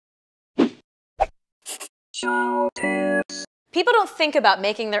Show tips. People don't think about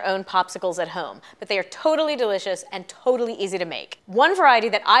making their own popsicles at home, but they are totally delicious and totally easy to make. One variety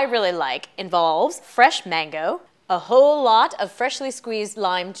that I really like involves fresh mango, a whole lot of freshly squeezed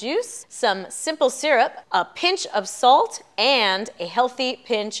lime juice, some simple syrup, a pinch of salt, and a healthy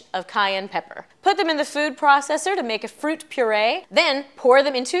pinch of cayenne pepper. Put them in the food processor to make a fruit puree, then pour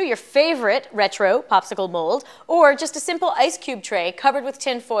them into your favorite retro popsicle mold, or just a simple ice cube tray covered with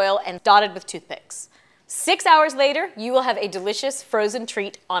tin foil and dotted with toothpicks. 6 hours later, you will have a delicious frozen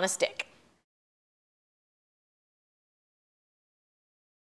treat on a stick.